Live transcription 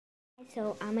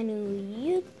So I'm a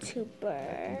new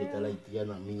YouTuber. ¿Qué tal la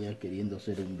haitiana mía queriendo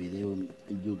hacer un video en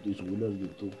YouTube y subirlo en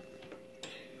YouTube?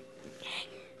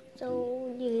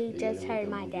 So you just heard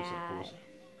my dad.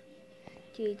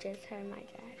 You just heard my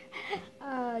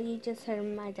dad. You just heard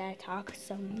my dad talk.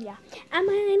 So yeah, I'm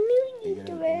a new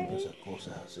YouTuber.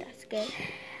 That's good.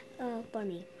 For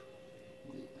me.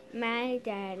 My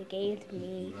dad gave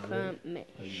me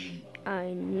permission.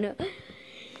 I know.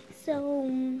 So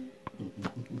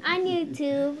on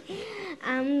YouTube,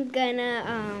 I'm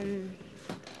gonna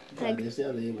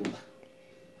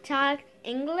talk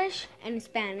English and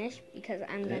Spanish because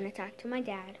I'm gonna talk to my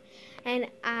dad, and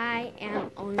I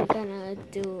am only gonna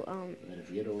do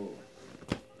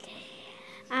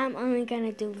I'm only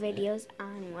gonna do videos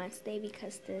on Wednesday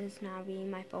because this is not really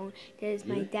my phone. This is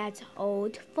my dad's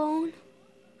old phone.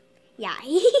 Yeah,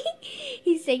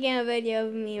 he's taking a video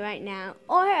of me right now,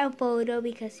 or a photo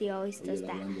because he always does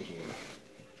that.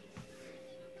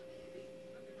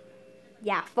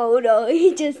 Yeah, photo.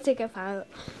 He just took a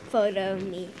photo of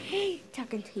me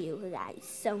talking to you guys.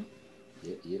 So.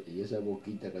 Y esa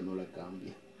boquita que no la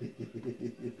cambia.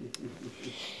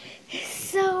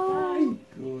 So. Ay,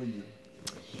 coño.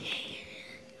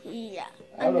 Yeah,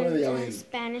 I'm gonna do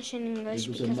Spanish and English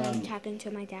because I'm talking to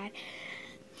my dad.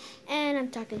 And I'm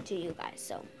talking to you guys,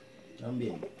 so.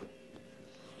 También.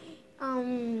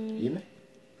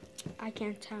 I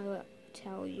can't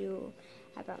tell you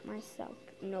about myself.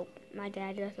 Nope, my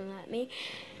dad doesn't let me.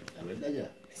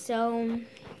 So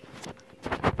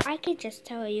I can just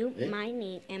tell you my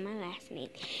name and my last name.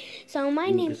 So my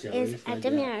name is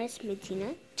Adamiris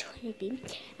Medina 20.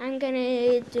 I'm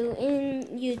gonna do in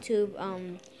YouTube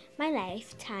my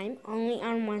lifetime only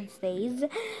on Wednesdays.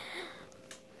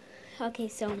 Okay,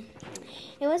 so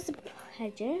it was a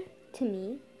pleasure to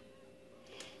me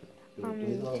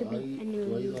to be a new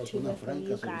YouTuber for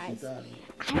you guys.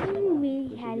 I didn't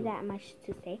really have that much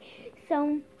to say.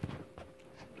 So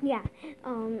yeah,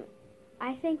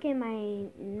 I think in my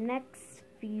next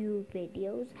few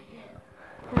videos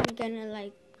I'm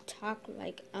gonna talk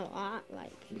a lot,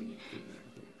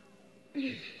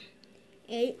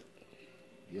 8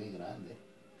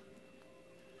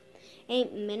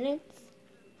 minutes.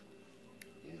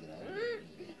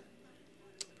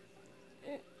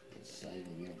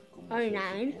 Or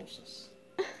 9.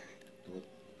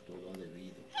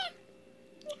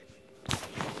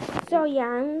 So yeah,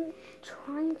 I'm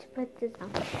trying to put this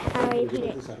on. I already put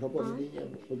it on.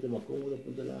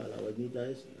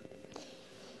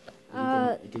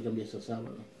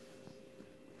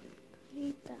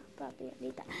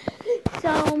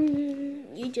 So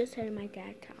you just heard my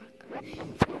dad talk.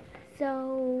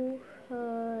 So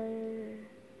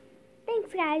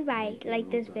thanks guys. Bye. Like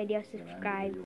this video, subscribe.